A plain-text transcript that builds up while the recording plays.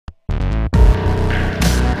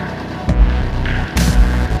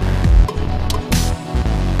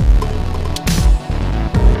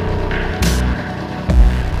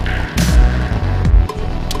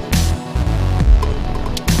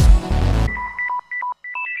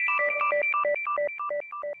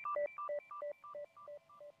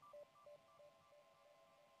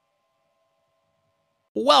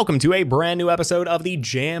Welcome to a brand new episode of the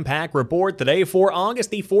Jampack Report today for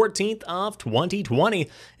August the 14th of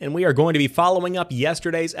 2020, and we are going to be following up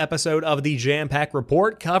yesterday's episode of the Jampack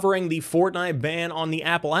Report covering the Fortnite ban on the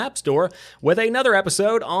Apple App Store with another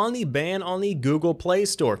episode on the ban on the Google Play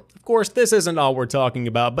Store. Of course, this isn't all we're talking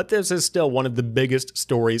about, but this is still one of the biggest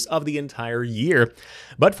stories of the entire year.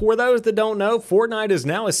 But for those that don't know, Fortnite is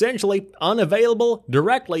now essentially unavailable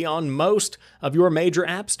directly on most of your major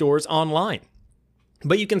app stores online.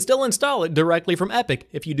 But you can still install it directly from Epic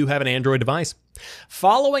if you do have an Android device.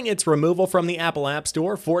 Following its removal from the Apple App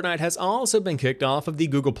Store, Fortnite has also been kicked off of the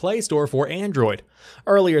Google Play Store for Android.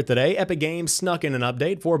 Earlier today, Epic Games snuck in an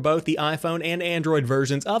update for both the iPhone and Android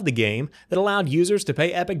versions of the game that allowed users to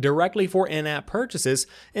pay Epic directly for in-app purchases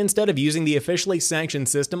instead of using the officially sanctioned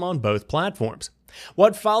system on both platforms.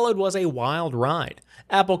 What followed was a wild ride.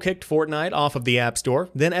 Apple kicked Fortnite off of the App Store,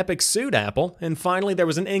 then Epic sued Apple, and finally there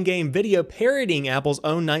was an in-game video parodying Apple's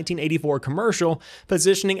own 1984 commercial,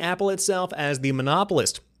 positioning Apple itself as the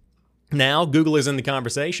monopolist. Now, Google is in the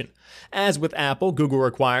conversation. As with Apple, Google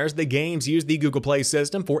requires that games use the Google Play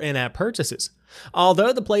system for in-app purchases.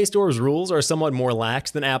 Although the Play Store's rules are somewhat more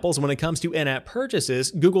lax than Apple's when it comes to in-app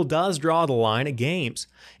purchases, Google does draw the line at games.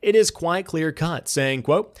 It is quite clear-cut, saying,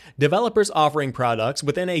 quote, "Developers offering products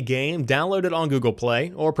within a game downloaded on Google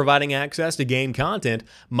Play or providing access to game content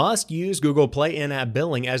must use Google Play in-app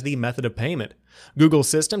billing as the method of payment. Google's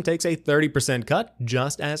system takes a 30% cut,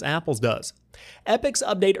 just as Apple's does." Epic's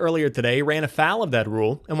update earlier today ran afoul of that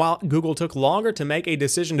rule, and while Google took longer to make a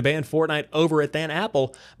decision to ban Fortnite over it than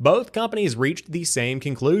Apple, both companies reached the same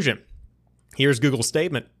conclusion. Here's Google's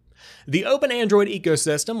statement. "The open Android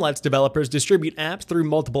ecosystem lets developers distribute apps through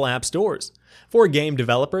multiple app stores. For game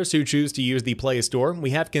developers who choose to use the Play Store,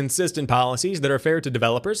 we have consistent policies that are fair to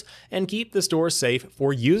developers and keep the store safe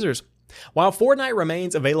for users. While Fortnite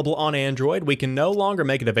remains available on Android, we can no longer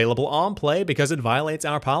make it available on Play because it violates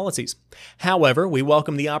our policies. However, we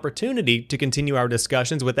welcome the opportunity to continue our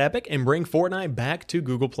discussions with Epic and bring Fortnite back to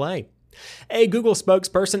Google Play." A Google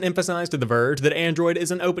spokesperson emphasized to The Verge that Android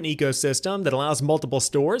is an open ecosystem that allows multiple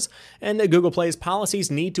stores, and that Google Play's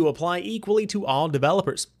policies need to apply equally to all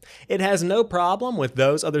developers. "It has no problem with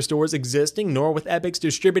those other stores existing, nor with Epic's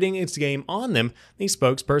distributing its game on them," the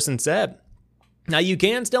spokesperson said. Now, you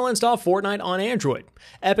can still install Fortnite on Android.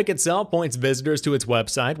 Epic itself points visitors to its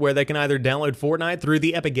website where they can either download Fortnite through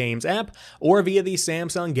the Epic Games app or via the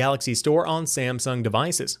Samsung Galaxy Store on Samsung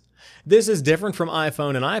devices. This is different from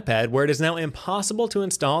iPhone and iPad, where it is now impossible to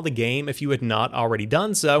install the game if you had not already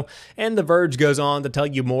done so, and The Verge goes on to tell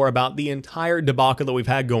you more about the entire debacle that we've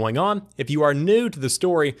had going on. If you are new to the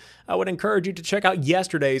story, I would encourage you to check out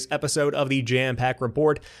yesterday's episode of the Jampack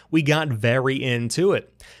Report. We got very into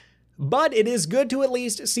it. But it is good to at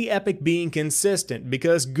least see Epic being consistent,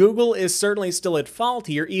 because Google is certainly still at fault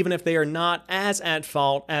here, even if they are not as at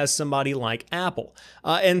fault as somebody like Apple.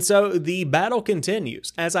 And so the battle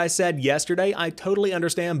continues. As I said yesterday, I totally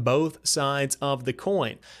understand both sides of the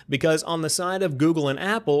coin, because on the side of Google and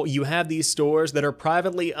Apple, you have these stores that are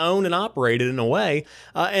privately owned and operated in a way,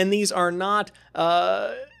 and these are not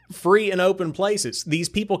free and open places. These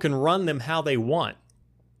people can run them how they want.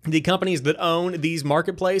 The companies that own these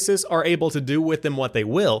marketplaces are able to do with them what they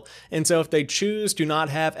will, and so if they choose to not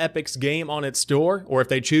have Epic's game on its store, or if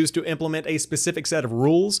they choose to implement a specific set of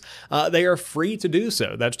rules, they are free to do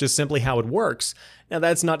so. That's just simply how it works. Now,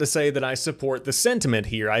 that's not to say that I support the sentiment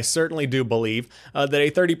here. I certainly do believe that a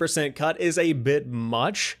 30% cut is a bit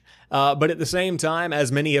much. But at the same time,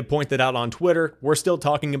 as many have pointed out on Twitter, we're still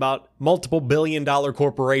talking about multiple billion-dollar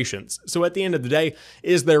corporations. So at the end of the day,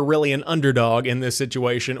 is there really an underdog in this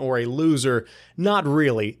situation or a loser? Not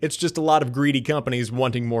really. It's just a lot of greedy companies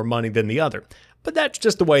wanting more money than the other. But that's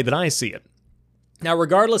just the way that I see it. Now,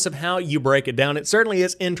 regardless of how you break it down, it certainly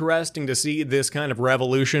is interesting to see this kind of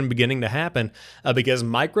revolution beginning to happen, because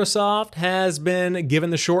Microsoft has been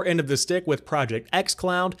given the short end of the stick with Project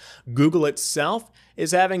xCloud. Google itself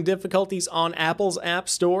is having difficulties on Apple's App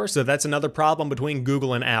Store, so that's another problem between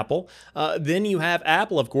Google and Apple. Then you have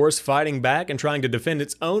Apple, of course, fighting back and trying to defend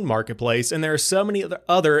its own marketplace, and there are so many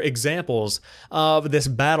other examples of this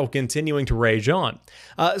battle continuing to rage on.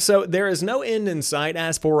 So there is no end in sight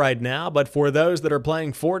as for right now, but for those that are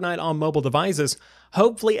playing Fortnite on mobile devices,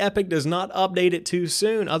 hopefully Epic does not update it too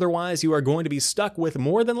soon, otherwise you are going to be stuck with,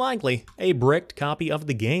 more than likely, a bricked copy of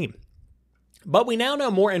the game. But we now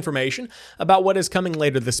know more information about what is coming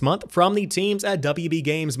later this month from the teams at WB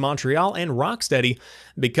Games Montreal and Rocksteady,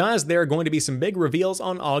 because there are going to be some big reveals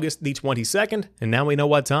on August the 22nd, and now we know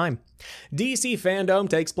what time. DC Fandom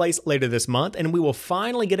takes place later this month, and we will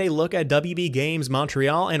finally get a look at WB Games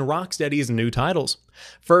Montreal and Rocksteady's new titles.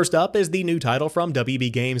 First up is the new title from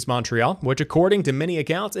WB Games Montreal, which according to many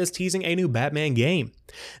accounts is teasing a new Batman game.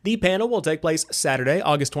 The panel will take place Saturday,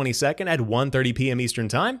 August 22nd at 1:30 p.m. Eastern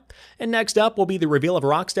Time. And next up will be the reveal of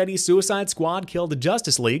Rocksteady's Suicide Squad Kill the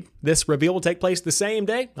Justice League. This reveal will take place the same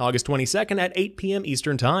day, August 22nd at 8 p.m.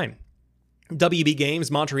 Eastern Time. WB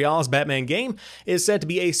Games Montreal's Batman game is said to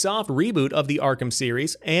be a soft reboot of the Arkham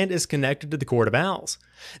series and is connected to the Court of Owls.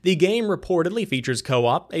 The game reportedly features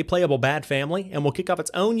co-op, a playable Bat family, and will kick off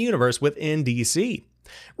its own universe within DC.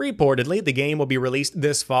 Reportedly, the game will be released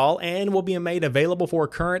this fall and will be made available for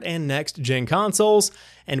current and next-gen consoles,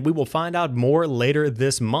 and we will find out more later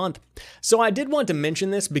this month. So I did want to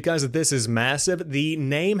mention this because this is massive. The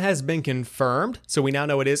name has been confirmed, so we now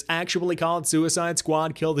know it is actually called Suicide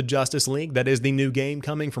Squad Kill the Justice League. That is the new game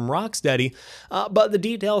coming from Rocksteady, but the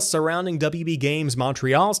details surrounding WB Games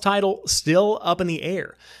Montreal's title still up in the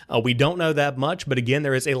air. We don't know that much, but again,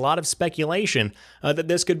 there is a lot of speculation that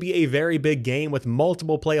this could be a very big game with multiple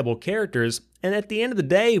playable characters, and at the end of the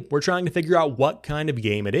day, we're trying to figure out what kind of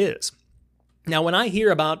game it is. Now, when I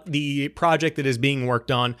hear about the project that is being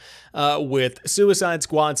worked on with Suicide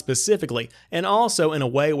Squad specifically, and also in a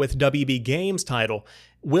way with WB Games' title,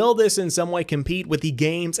 will this in some way compete with the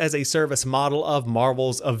games as a service model of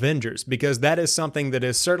Marvel's Avengers? Because that is something that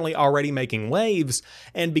is certainly already making waves,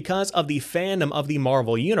 and because of the fandom of the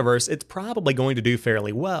Marvel Universe, it's probably going to do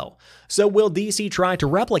fairly well. So will DC try to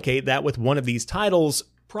replicate that with one of these titles?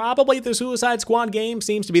 Probably the Suicide Squad game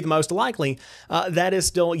seems to be the most likely. That is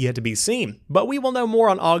still yet to be seen. But we will know more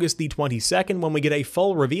on August the 22nd when we get a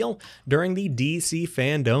full reveal during the DC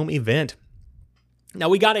Fandom event. Now,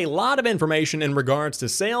 we got a lot of information in regards to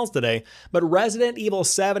sales today, but Resident Evil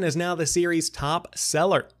 7 is now the series' top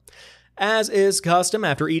seller. As is custom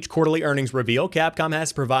after each quarterly earnings reveal, Capcom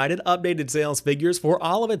has provided updated sales figures for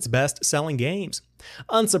all of its best-selling games.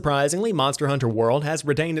 Unsurprisingly, Monster Hunter World has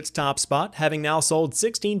retained its top spot, having now sold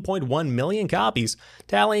 16.1 million copies,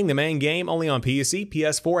 tallying the main game only on PC,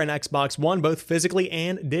 PS4, and Xbox One, both physically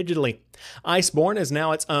and digitally. Iceborne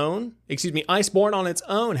on its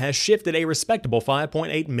own has shifted a respectable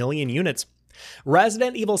 5.8 million units.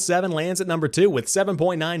 Resident Evil 7 lands at number 2 with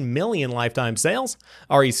 7.9 million lifetime sales.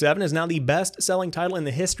 RE7 is now the best-selling title in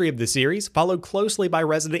the history of the series, followed closely by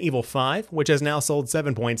Resident Evil 5, which has now sold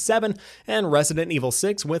 7.7, and Resident Evil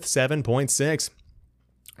 6 with 7.6.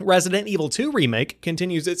 Resident Evil 2 Remake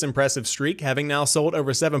continues its impressive streak, having now sold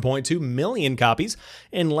over 7.2 million copies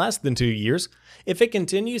in less than 2 years. If it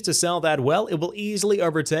continues to sell that well, it will easily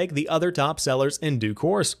overtake the other top sellers in due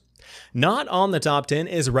course. Not on the top 10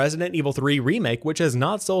 is Resident Evil 3 Remake, which has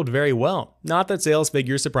not sold very well. Not that sales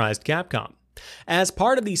figures surprised Capcom. As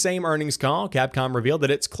part of the same earnings call, Capcom revealed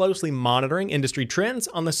that it's closely monitoring industry trends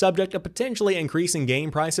on the subject of potentially increasing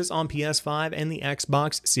game prices on PS5 and the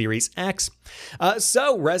Xbox Series X.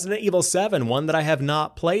 So Resident Evil 7, one that I have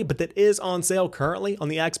not played but that is on sale currently on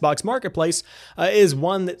the Xbox Marketplace, is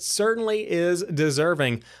one that certainly is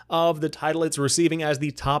deserving of the title it's receiving as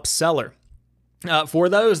the top seller. For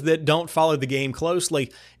those that don't follow the game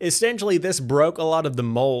closely, essentially this broke a lot of the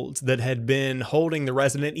molds that had been holding the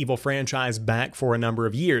Resident Evil franchise back for a number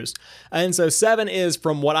of years. And so 7 is,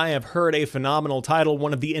 from what I have heard, a phenomenal title,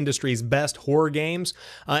 one of the industry's best horror games,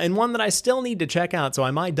 and one that I still need to check out, so I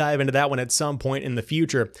might dive into that one at some point in the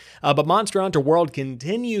future. But Monster Hunter World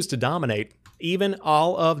continues to dominate, even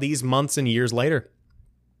all of these months and years later.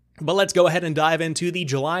 But let's go ahead and dive into the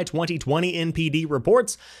July 2020 NPD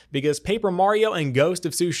reports, because Paper Mario and Ghost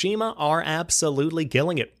of Tsushima are absolutely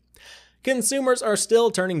killing it. Consumers are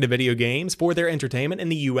still turning to video games for their entertainment in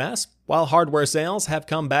the US, while hardware sales have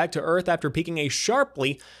come back to earth after peaking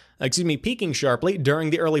sharply during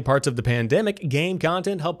the early parts of the pandemic. Game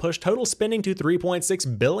content helped push total spending to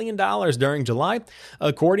 $3.6 billion during July,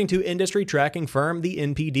 according to industry tracking firm the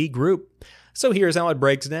NPD Group. So here's how it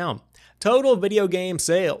breaks down. Total video game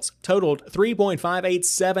sales totaled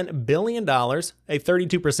 $3.587 billion, a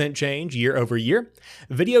 32% change year over year.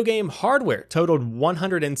 Video game hardware totaled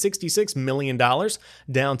 $166 million,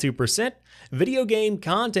 down 2%. Video game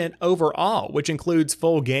content overall, which includes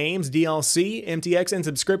full games, DLC, MTX, and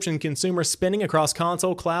subscription consumer spending across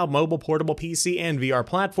console, cloud, mobile, portable, PC, and VR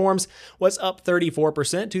platforms, was up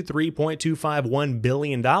 34% to $3.251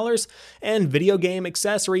 billion, and video game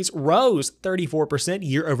accessories rose 34%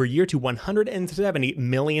 year over year to $170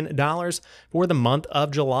 million for the month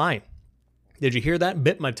of July. Did you hear that?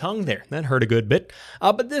 Bit my tongue there. That hurt a good bit.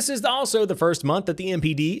 But this is also the first month that the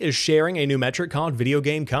MPD is sharing a new metric called video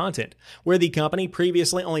game content. Where the company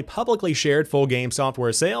previously only publicly shared full game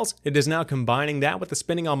software sales, it is now combining that with the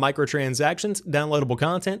spending on microtransactions, downloadable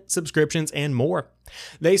content, subscriptions, and more.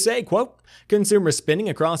 They say, quote, consumer spending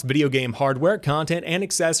across video game hardware, content, and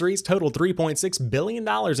accessories totaled $3.6 billion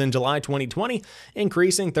in July 2020,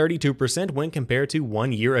 increasing 32% when compared to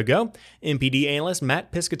 1 year ago, MPD analyst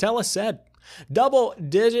Matt Piscatella said.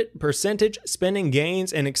 Double-digit percentage spending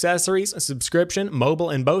gains in accessories, subscription, mobile,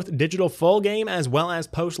 and both digital full game as well as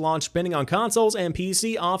post-launch spending on consoles and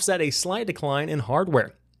PC offset a slight decline in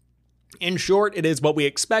hardware. In short, it is what we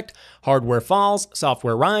expect. Hardware falls,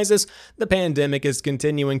 software rises. The pandemic is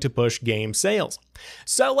continuing to push game sales.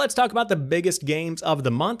 So let's talk about the biggest games of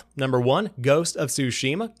the month. Number 1, Ghost of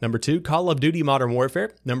Tsushima. Number 2, Call of Duty Modern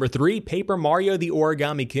Warfare. Number 3, Paper Mario The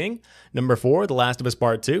Origami King. Number 4, The Last of Us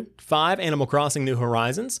Part 2. 5, Animal Crossing New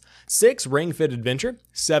Horizons. 6, Ring Fit Adventure.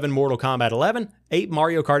 7, Mortal Kombat 11. 8,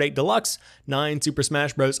 Mario Kart 8 Deluxe. 9, Super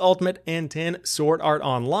Smash Bros. Ultimate. And 10, Sword Art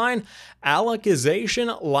Online.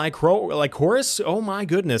 Alicization Lycoris. Oh my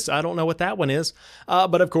goodness, I don't know what that one is.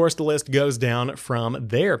 But of course, the list goes down from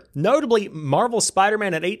there. Notably, Marvel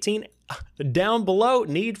Spider-Man at 18, down below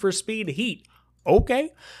Need for Speed Heat.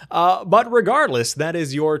 Okay. But regardless, that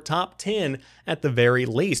is your top 10 at the very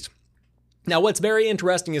least. Now, what's very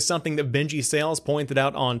interesting is something that Benji Sales pointed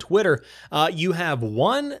out on Twitter. You have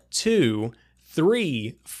 1, 2,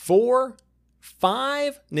 3, 4,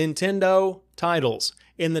 5 Nintendo titles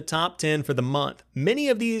in the top 10 for the month. Many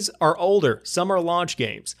of these are older, some are launch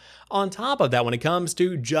games. On top of that, when it comes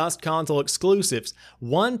to just console exclusives,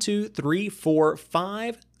 1, 2, 3, 4,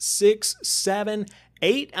 5, 6, 7,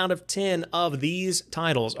 8 out of 10 of these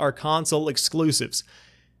titles are console exclusives.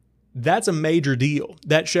 That's a major deal.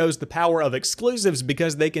 That shows the power of exclusives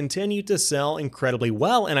because they continue to sell incredibly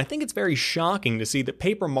well, and I think it's very shocking to see that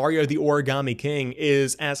Paper Mario The Origami King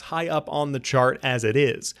is as high up on the chart as it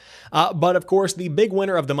is. But of course, the big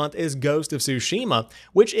winner of the month is Ghost of Tsushima,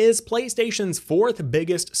 which is PlayStation's 4th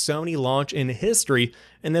biggest Sony launch in history,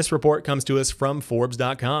 and this report comes to us from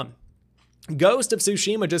Forbes.com. Ghost of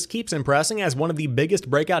Tsushima just keeps impressing as one of the biggest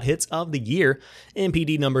breakout hits of the year.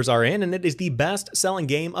 MPD numbers are in, and it is the best-selling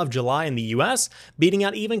game of July in the US, beating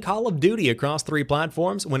out even Call of Duty across 3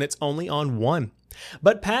 platforms when it's only on 1.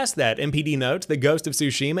 But past that, MPD notes that Ghost of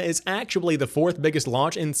Tsushima is actually the 4th biggest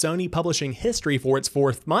launch in Sony publishing history for its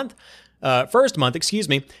first month.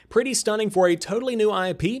 Pretty stunning for a totally new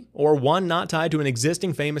IP, or one not tied to an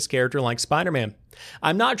existing famous character like Spider-Man.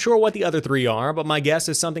 I'm not sure what the other 3 are, but my guess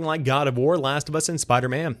is something like God of War, Last of Us, and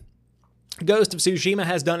Spider-Man. Ghost of Tsushima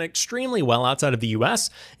has done extremely well outside of the US,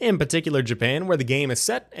 in particular Japan, where the game is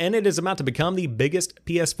set, and it is about to become the biggest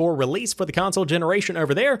PS4 release for the console generation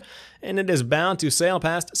over there, and it is bound to sail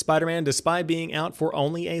past Spider-Man despite being out for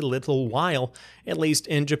only a little while, at least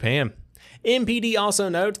in Japan. MPD also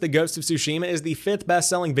notes that Ghost of Tsushima is the 5th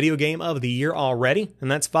best-selling video game of the year already, and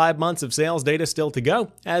that's 5 months of sales data still to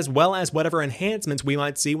go, as well as whatever enhancements we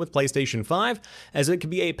might see with PlayStation 5, as it could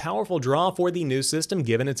be a powerful draw for the new system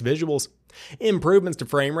given its visuals. Improvements to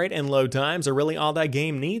frame rate and load times are really all that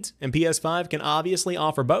game needs, and PS5 can obviously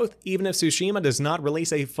offer both, even if Tsushima does not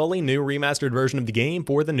release a fully new remastered version of the game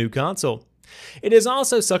for the new console. It is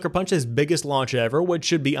also Sucker Punch's biggest launch ever, which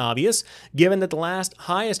should be obvious, given that the last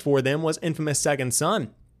highest for them was Infamous Second Son.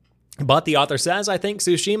 But the author says, I think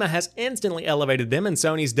Tsushima has instantly elevated them in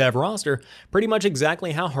Sony's dev roster, pretty much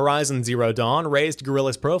exactly how Horizon Zero Dawn raised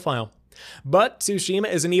Guerrilla's profile. But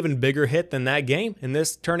Tsushima is an even bigger hit than that game, and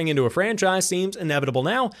this turning into a franchise seems inevitable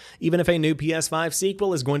now, even if a new PS5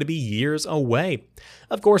 sequel is going to be years away.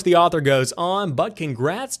 Of course, the author goes on, but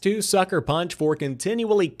congrats to Sucker Punch for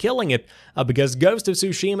continually killing it, because Ghost of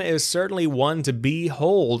Tsushima is certainly one to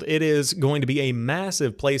behold. It is going to be a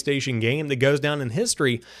massive PlayStation game that goes down in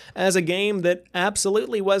history as a game that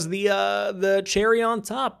absolutely was the cherry on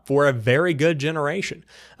top for a very good generation.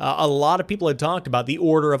 A lot of people had talked about the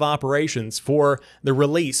order of operations for the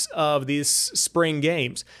release of these spring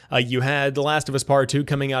games. You had The Last of Us Part 2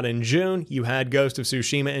 coming out in June, you had Ghost of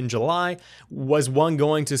Tsushima in July. Was one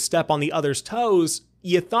going to step on the other's toes?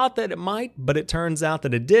 You thought that it might, but it turns out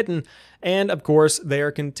that it didn't. And of course, they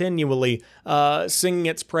are continually singing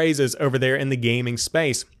its praises over there in the gaming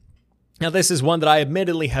space. Now, this is one that I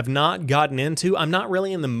admittedly have not gotten into. I'm not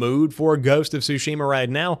really in the mood for Ghost of Tsushima right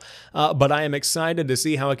now, but I am excited to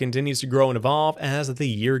see how it continues to grow and evolve as the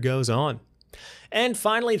year goes on. And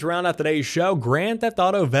finally, to round out today's show, Grand Theft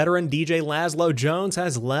Auto veteran DJ Laszlo Jones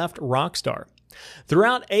has left Rockstar.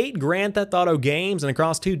 Throughout 8 Grand Theft Auto games and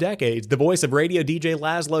across 2 decades, the voice of radio DJ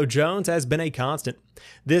Laszlo Jones has been a constant.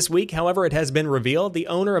 This week, however, it has been revealed the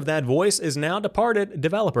owner of that voice is now departed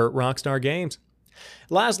developer Rockstar Games.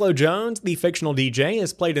 Laszlo Jones, the fictional DJ,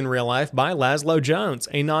 is played in real life by Laszlo Jones,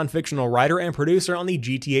 a non-fictional writer and producer on the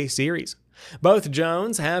GTA series. Both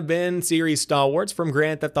Jones have been series stalwarts from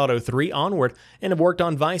Grand Theft Auto 3 onward and have worked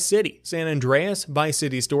on Vice City, San Andreas, Vice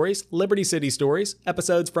City Stories, Liberty City Stories,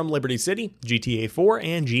 episodes from Liberty City, GTA 4,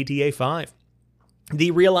 and GTA 5.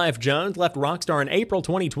 The real-life Jones left Rockstar in April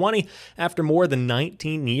 2020 after more than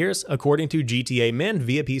 19 years, according to GTA Min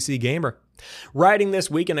via PC Gamer. Writing this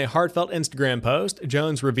week in a heartfelt Instagram post,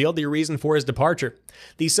 Jones revealed the reason for his departure: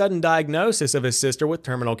 the sudden diagnosis of his sister with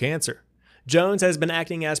terminal cancer. Jones has been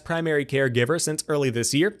acting as primary caregiver since early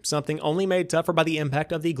this year, something only made tougher by the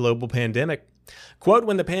impact of the global pandemic. Quote,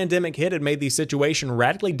 "When the pandemic hit, it made the situation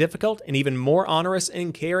radically difficult and even more onerous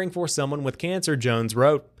in caring for someone with cancer," Jones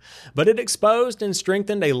wrote. "But it exposed and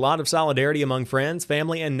strengthened a lot of solidarity among friends,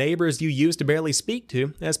 family, and neighbors you used to barely speak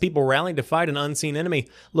to, as people rallied to fight an unseen enemy,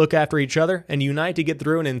 look after each other, and unite to get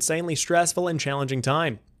through an insanely stressful and challenging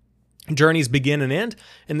time. Journeys begin and end,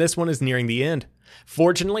 and this one is nearing the end.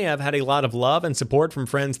 Fortunately, I've had a lot of love and support from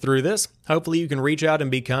friends through this. Hopefully you can reach out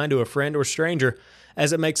and be kind to a friend or stranger,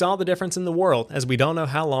 as it makes all the difference in the world, as we don't know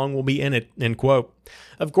how long we'll be in it," end quote.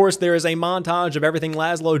 Of course, there is a montage of everything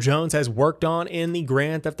Laszlo Jones has worked on in the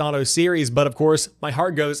Grand Theft Auto series, but of course, my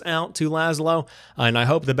heart goes out to Laszlo, and I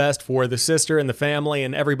hope the best for the sister and the family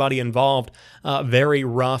and everybody involved. Very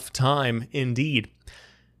rough time indeed.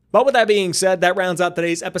 But with that being said, that rounds out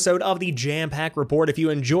today's episode of the Jampack Report. If you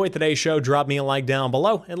enjoyed today's show, drop me a like down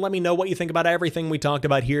below and let me know what you think about everything we talked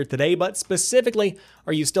about here today. But specifically,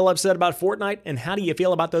 are you still upset about Fortnite? And how do you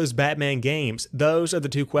feel about those Batman games? Those are the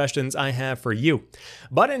 2 questions I have for you.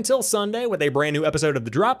 But until Sunday with a brand new episode of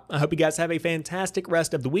The Drop, I hope you guys have a fantastic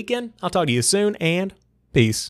rest of the weekend. I'll talk to you soon, and peace.